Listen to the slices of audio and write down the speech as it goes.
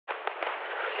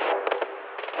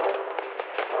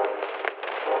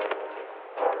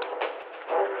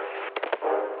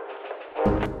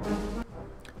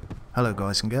Hello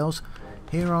guys and girls,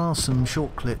 here are some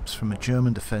short clips from a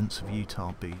German defence of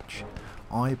Utah Beach.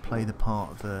 I play the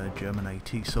part of a German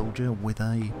AT soldier with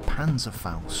a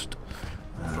Panzerfaust,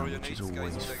 which is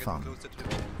always fun.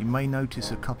 You may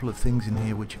notice a couple of things in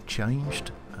here which have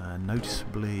changed,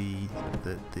 noticeably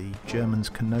that the Germans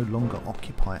can no longer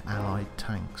occupy Allied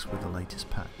tanks with the latest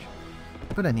patch.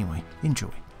 But anyway,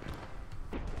 enjoy.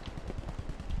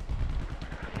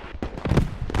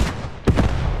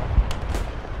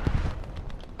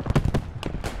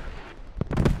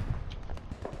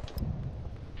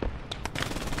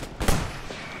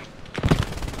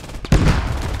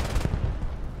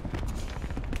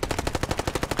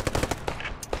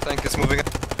 Tank is moving.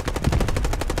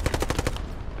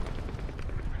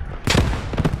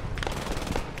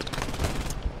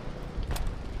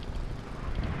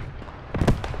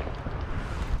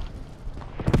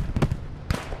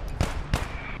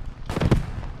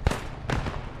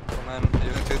 Come on,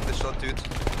 you took the shot, dude.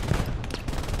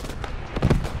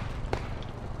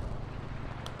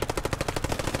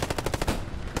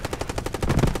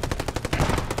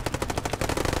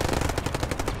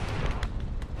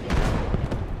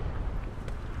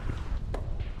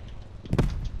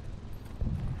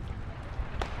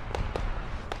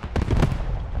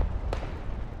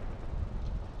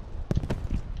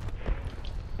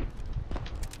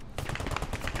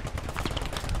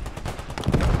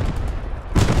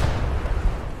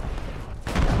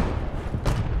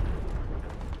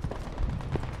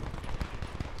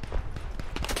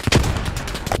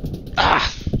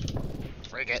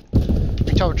 Frigate.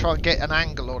 Every time I try and get an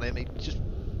angle on him, he just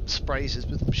sprays us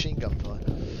with machine gun fire.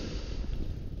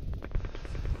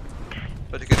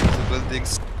 Try to get into the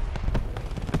buildings.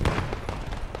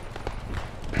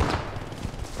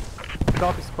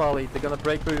 Copy, Spally. They're gonna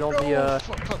break through on the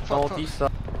northeast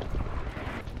side.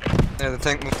 Yeah, the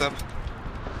tank moved up.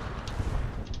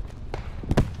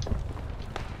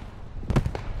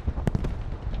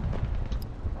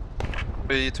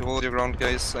 Ready to hold your ground,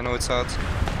 guys. I know it's hard.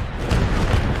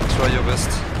 Try your best.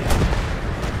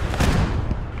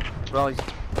 Right.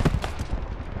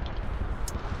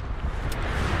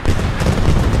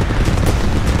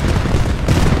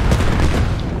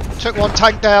 Took one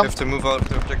tank We down. have to move out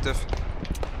the objective.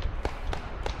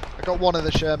 I got one of the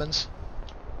Shermans.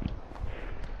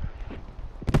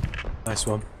 Nice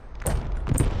one.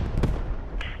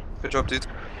 Good job, dude.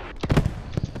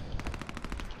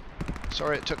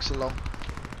 Sorry it took so long.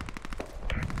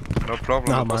 No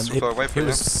problem. Nah, It was man, too far away he from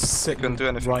was you. sitting Couldn't do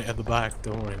anything. right at the back.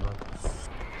 Don't worry, man.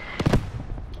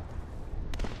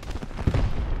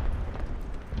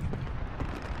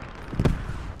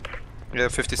 Yeah,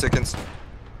 50 seconds.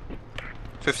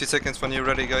 50 seconds when you're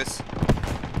ready, guys.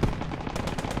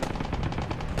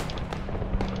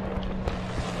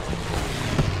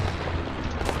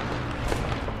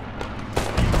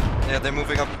 Yeah, they're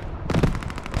moving up.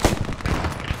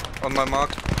 On my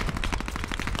mark.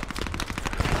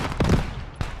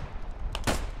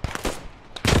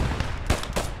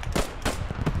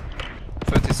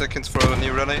 30 seconds for a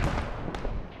new rally.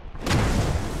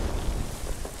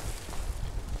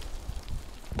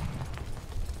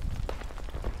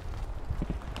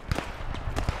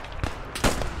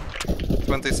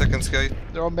 Twenty seconds, guy.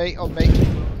 They're on me, on me.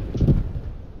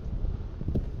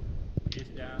 He's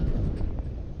down.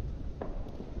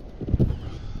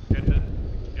 Get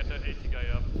that 80 guy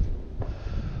up.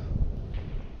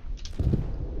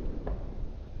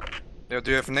 Yeah,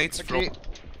 do you have nades, bro? Okay.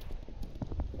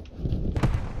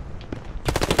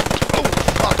 Oh,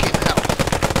 fucking hell.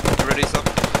 You ready, sub?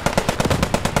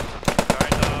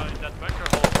 Alright, in that bunker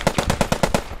hole.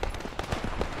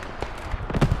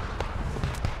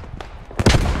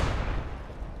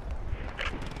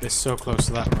 They're so close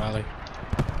to that rally.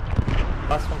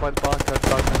 Last one by the bunker,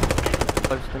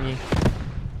 close to me.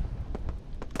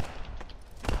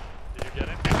 Did you get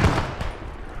him?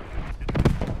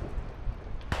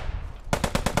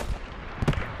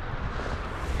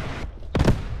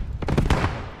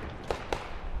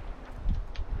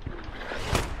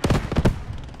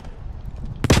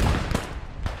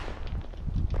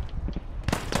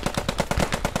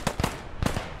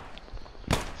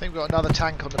 I think we've got another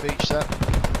tank on the beach there.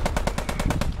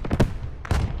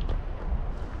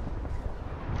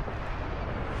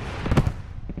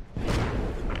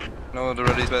 No, the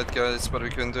rally's bad, guys, but we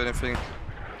couldn't do anything.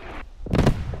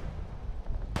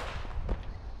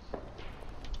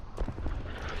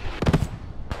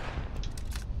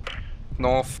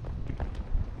 North.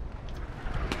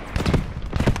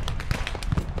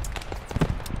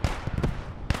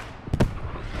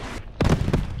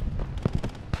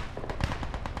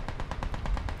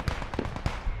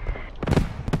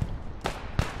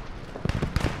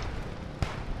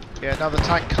 Yeah, another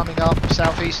tank coming up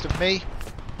southeast of me.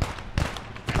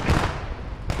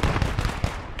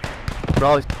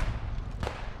 Raleigh.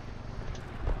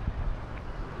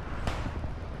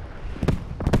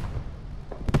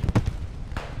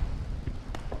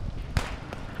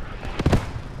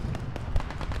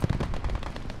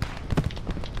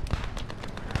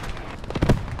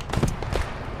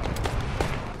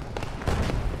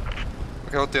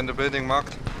 Look out in the building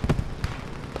marked.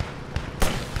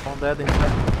 All dead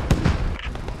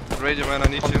inside. Radio man, I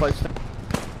need One you. place.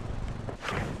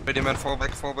 Radio man, fall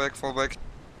back, fall back, fall back.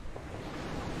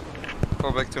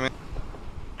 Fall back to me.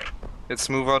 Let's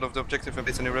move out of the objective and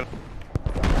base in Iran.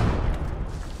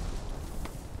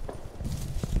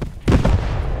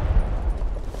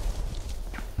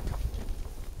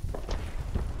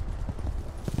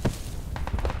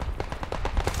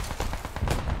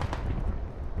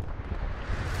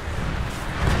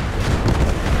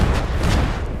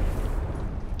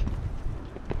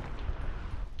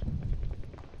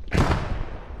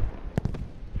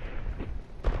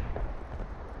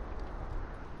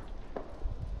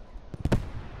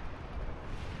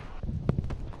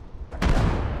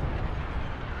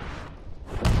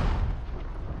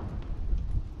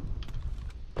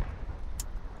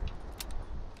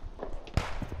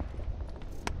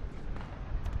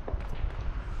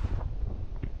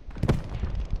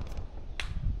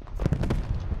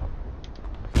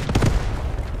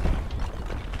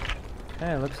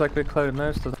 Yeah, looks like we cleared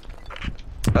most of them.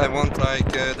 I want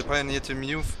like the Pioneer to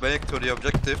move back to the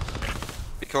objective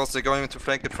because they're going to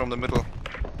flank it from the middle.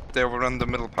 They overrun the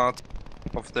middle part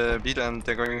of the beat and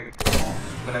they're going to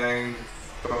flank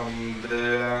from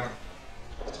the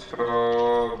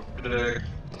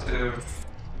objective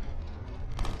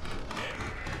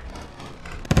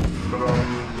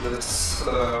from the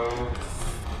south.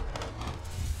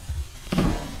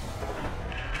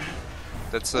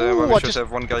 That's Ooh, why we I should just-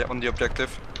 have one guy on the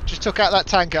objective. Just took out that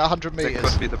tank at 100 That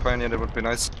meters. could be the Pioneer, that would be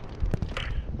nice.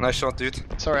 Nice shot, dude.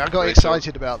 Sorry, I got Great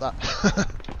excited about that.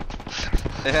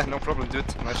 Yeah, no problem, dude.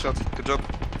 Nice shot. Good job.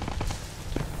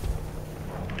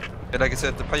 Yeah, like I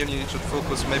said, the Pioneer should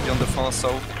focus maybe on the far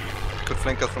south. Could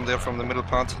flank us from there, from the middle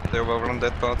part. They overrun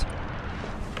that part.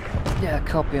 Yeah,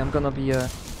 copy. I'm gonna be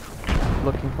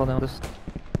looking for them. This.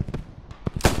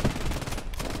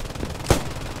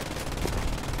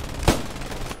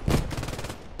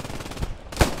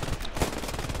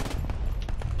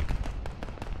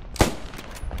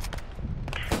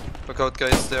 Look out,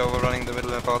 guys. They're overrunning the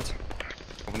middle part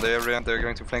of the area. They're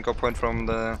going to flank our point from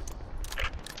the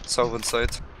southern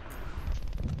side.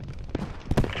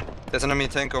 There's an enemy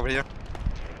tank over here.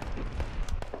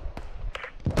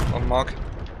 On mark.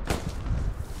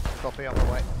 Copy, on the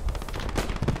way.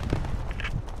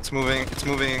 It's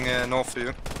moving north for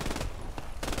you.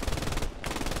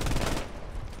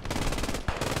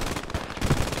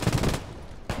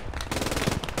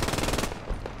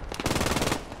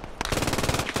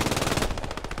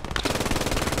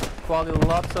 Probably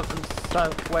lots of them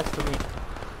southwest of me.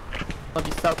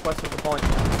 Maybe southwest of the point.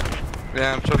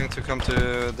 Yeah, I'm trying to come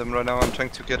to them right now. I'm trying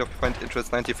to get off point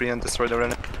interest 93 and destroy the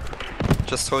rennet.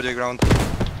 Just hold your ground.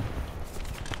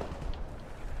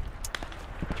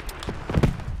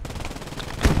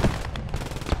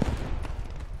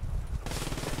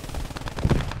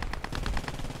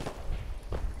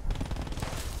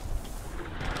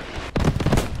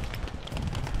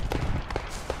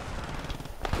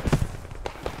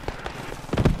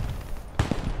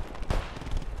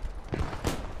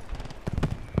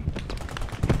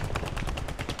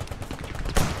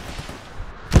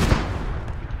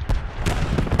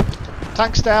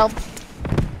 Tanks down.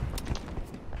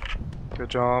 Good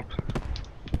job.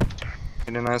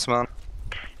 Really nice, man.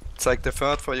 It's like the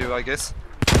third for you, I guess.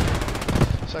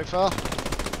 So far.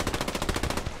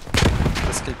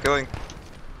 Just keep going.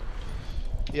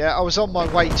 Yeah, I was on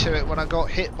my way to it when I got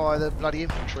hit by the bloody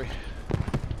infantry.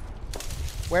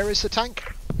 Where is the tank?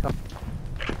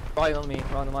 Right on me,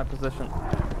 right on my position.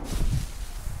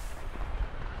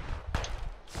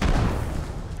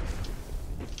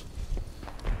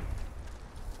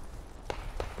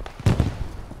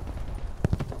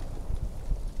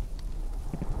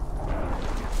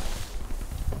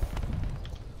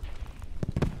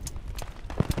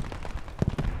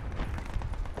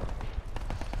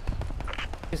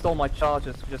 Used all my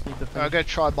charges, we just need to I'm finish. going to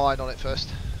try mine on it first.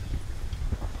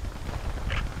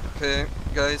 Okay,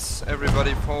 guys,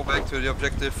 everybody fall back to the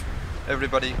objective.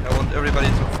 Everybody, I want everybody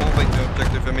to fall back to the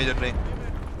objective immediately.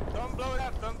 Don't blow it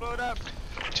up, don't blow it up.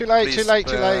 Too late, Please, too late,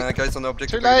 too late. Guys on the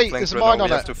objective, Too we're getting late, flanked there's a right mine now. on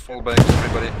We it. have to fall back,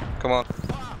 everybody. Come on.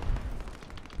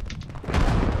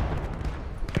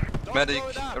 Medic,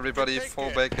 everybody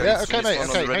fall back, guys. Yeah, okay, Release mate, one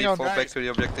okay, already, hang on. fall back to the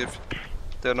objective.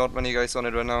 There are not many guys on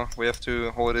it right now. We have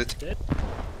to hold it.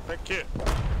 Thank you.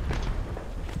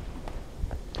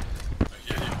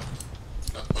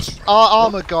 Our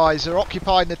armoured guys are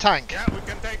occupying the tank. Yeah, we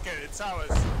can take it. It's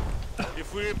ours.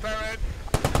 If we repair it,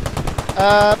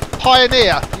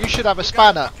 Pioneer, you should have a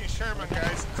spanner. fucking Sherman,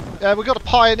 guys. We've got a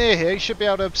Pioneer here, he should be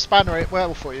able to spanner it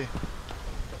well for you.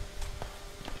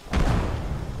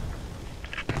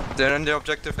 They're in the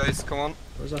objective, guys. Come on.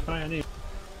 Where's that Pioneer?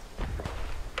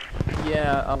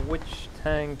 Yeah, which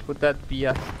tank would that be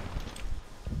at?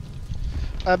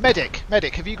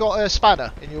 Medic, have you got a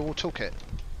spanner in your toolkit?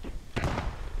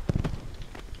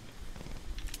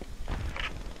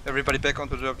 Everybody back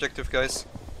onto the objective, guys.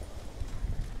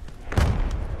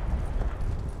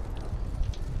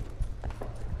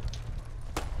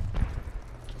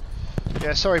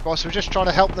 Yeah, sorry boss, we're just trying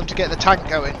to help them to get the tank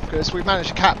going, because we managed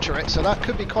to capture it, so that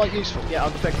could be quite useful. Yeah,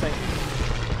 I'll check tank.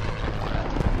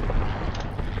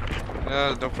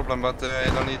 Yeah, no problem, but I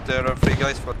don't need there are 3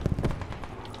 guys for.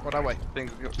 On our way. I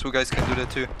think 2 guys can do that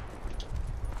too.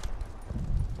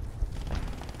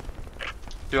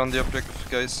 Be on the objective,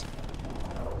 guys.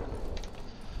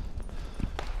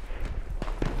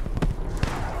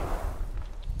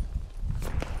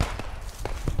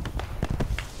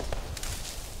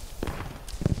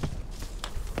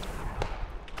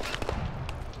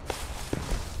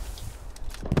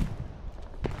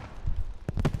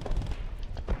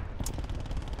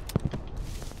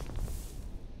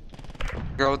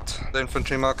 Out. The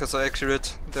infantry markers are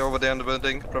accurate. They're over there in the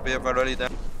building. Probably have already there.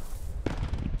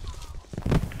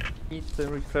 Need to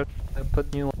refresh.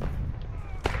 Put new one.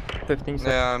 15 seconds.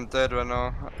 Yeah, I'm dead right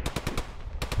now.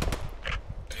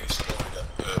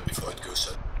 Before it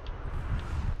goes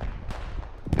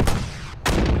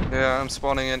Yeah, I'm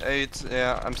spawning in 8.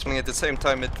 Yeah, I'm spawning at the same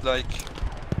time. It like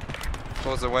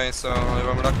goes away. So if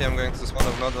I'm lucky, I'm going to spawn.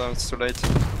 If not, it's too late.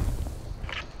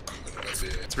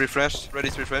 It's refreshed. Ready?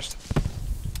 It's refreshed.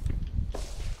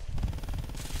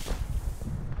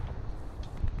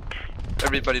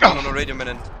 Everybody down on the radio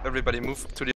minute. Everybody move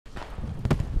to the.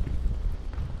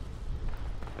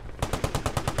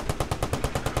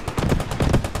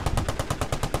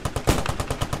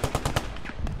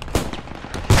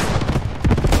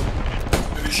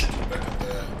 Maybe we should go back on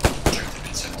the objective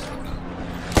in center now.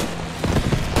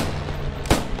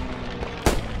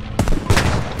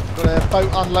 Got a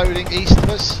boat unloading east of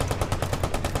us.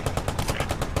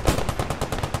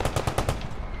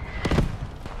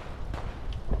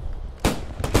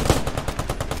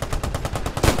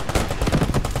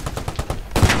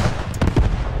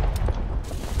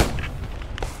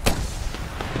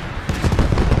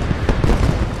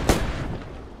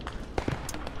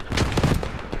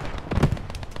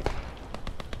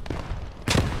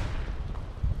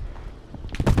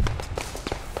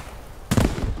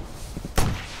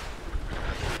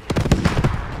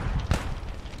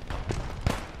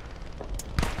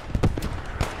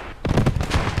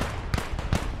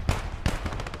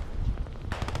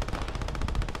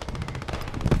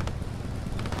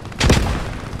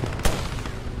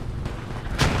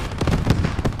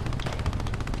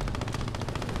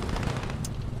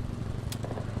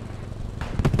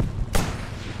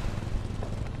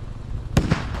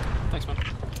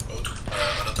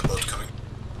 Another boat coming.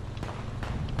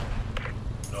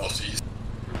 Northeast.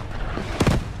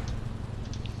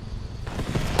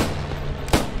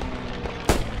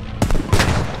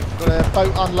 Got a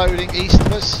boat unloading east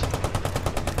of us.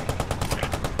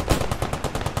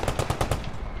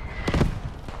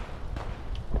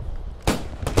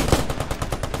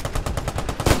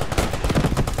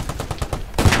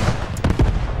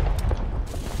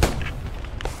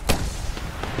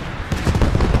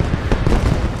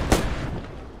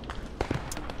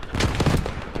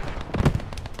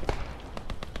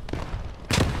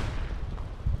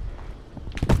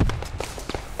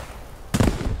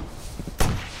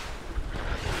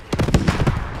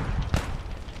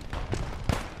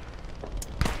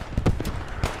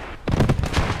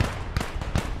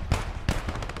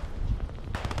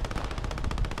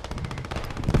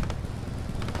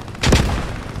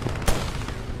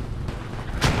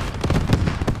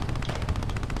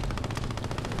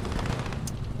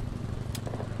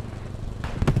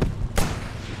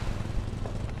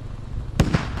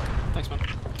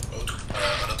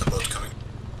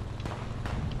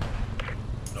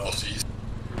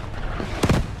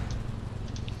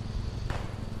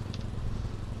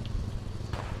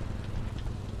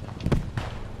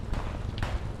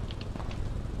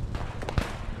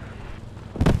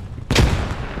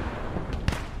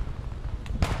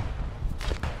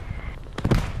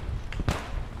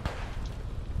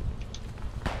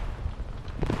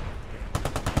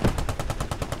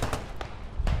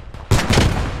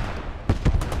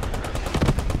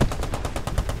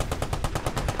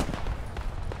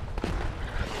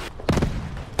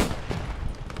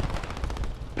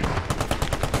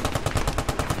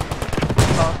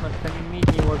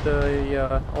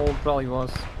 the old rally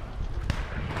was.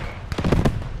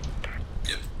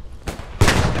 Yep.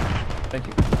 Thank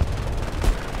you.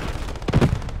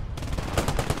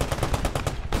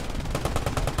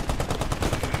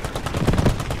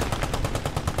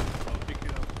 I'll pick you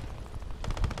up.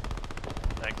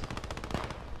 Thanks.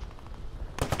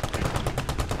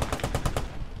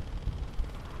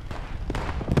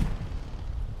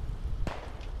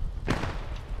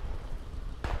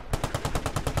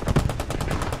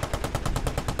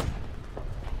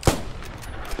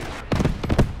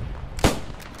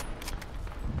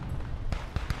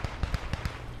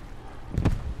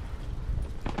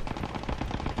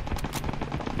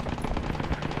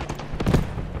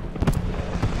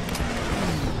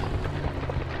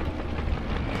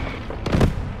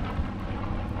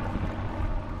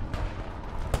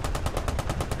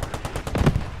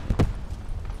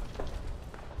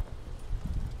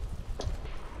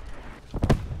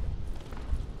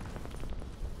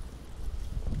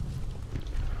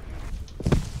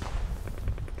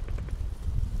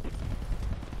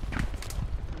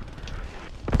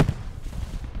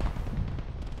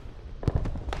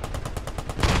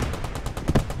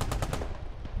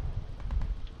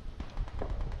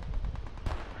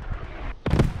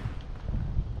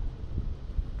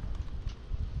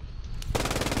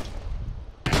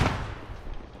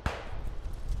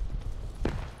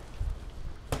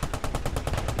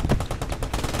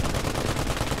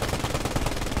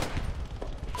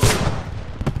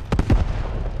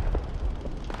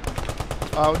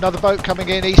 Oh, another boat coming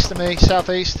in east of me,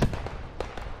 southeast.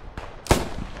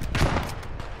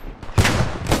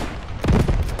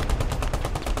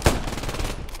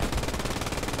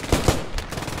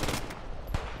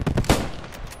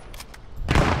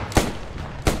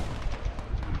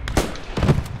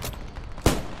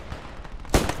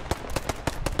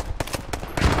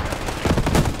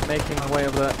 Making my way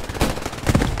over there.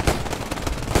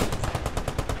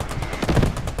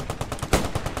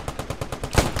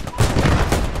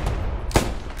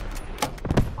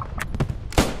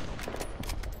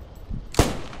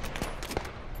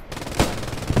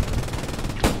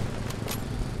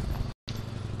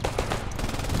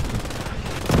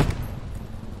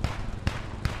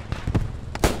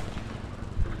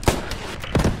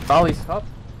 Ollie's up.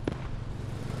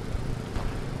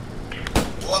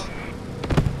 What?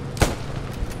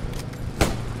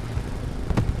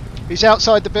 He's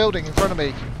outside the building in front of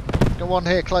me. Got one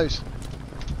here close.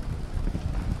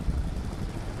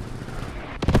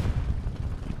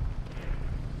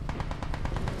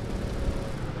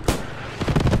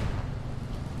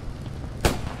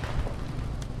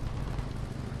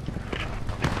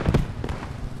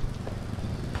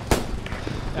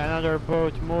 Another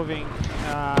boat moving,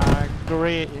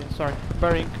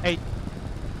 bearing 8.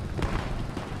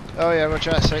 Oh yeah,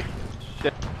 roger, I see.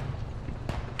 Shit.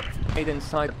 8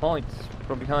 inside the point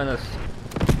from behind us.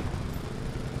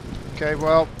 Okay,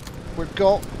 well, we've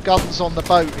got guns on the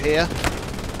boat here.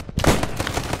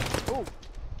 Ooh.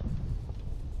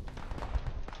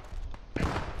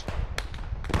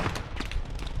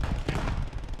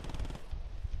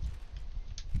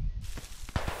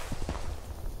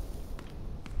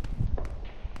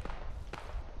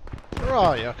 Where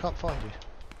are you? I can't find you.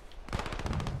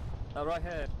 Oh, right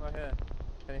here, right here.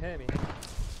 Can you hear me?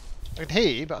 I can hear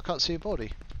you, but I can't see your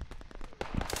body.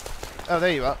 Oh,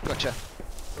 there you are. Gotcha.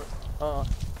 Oh.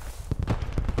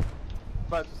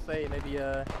 About to say, maybe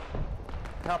it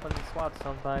happens in SWAT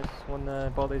sometimes when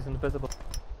the body's invisible.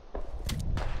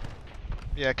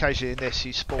 Yeah, occasionally in this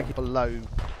you spawn below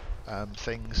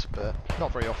things, but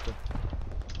not very often.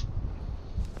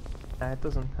 It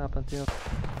doesn't happen to you.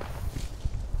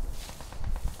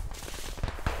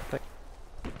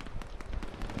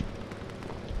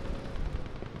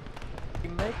 We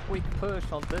make quick push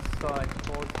on this side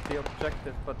towards the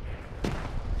objective, but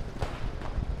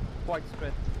quite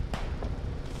spread.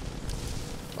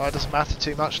 Oh, it doesn't matter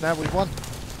too much now, we've won.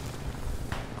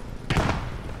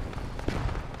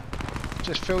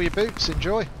 Just fill your boots,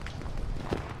 enjoy.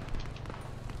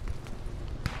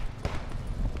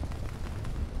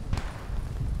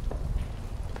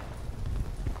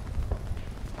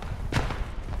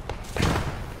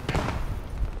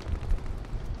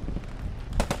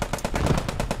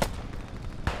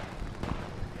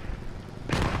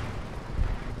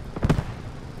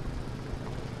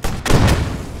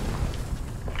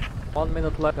 One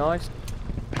minute left, guys.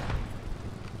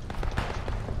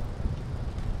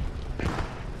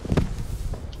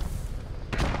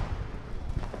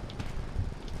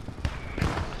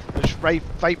 Just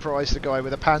vaporise the guy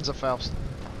with a Panzerfaust.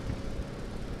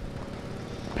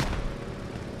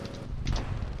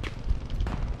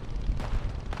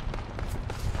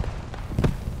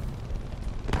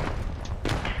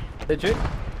 Did you?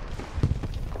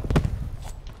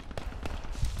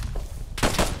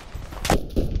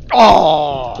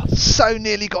 Oh, so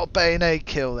nearly got a bayonate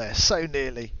kill there. So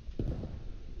nearly.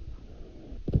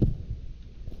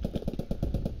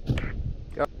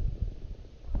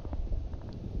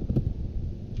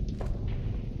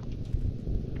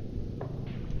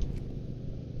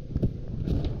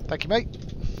 Thank you, mate.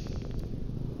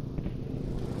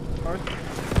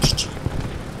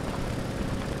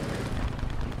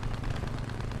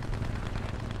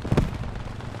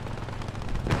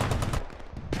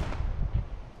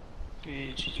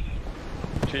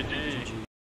 GG.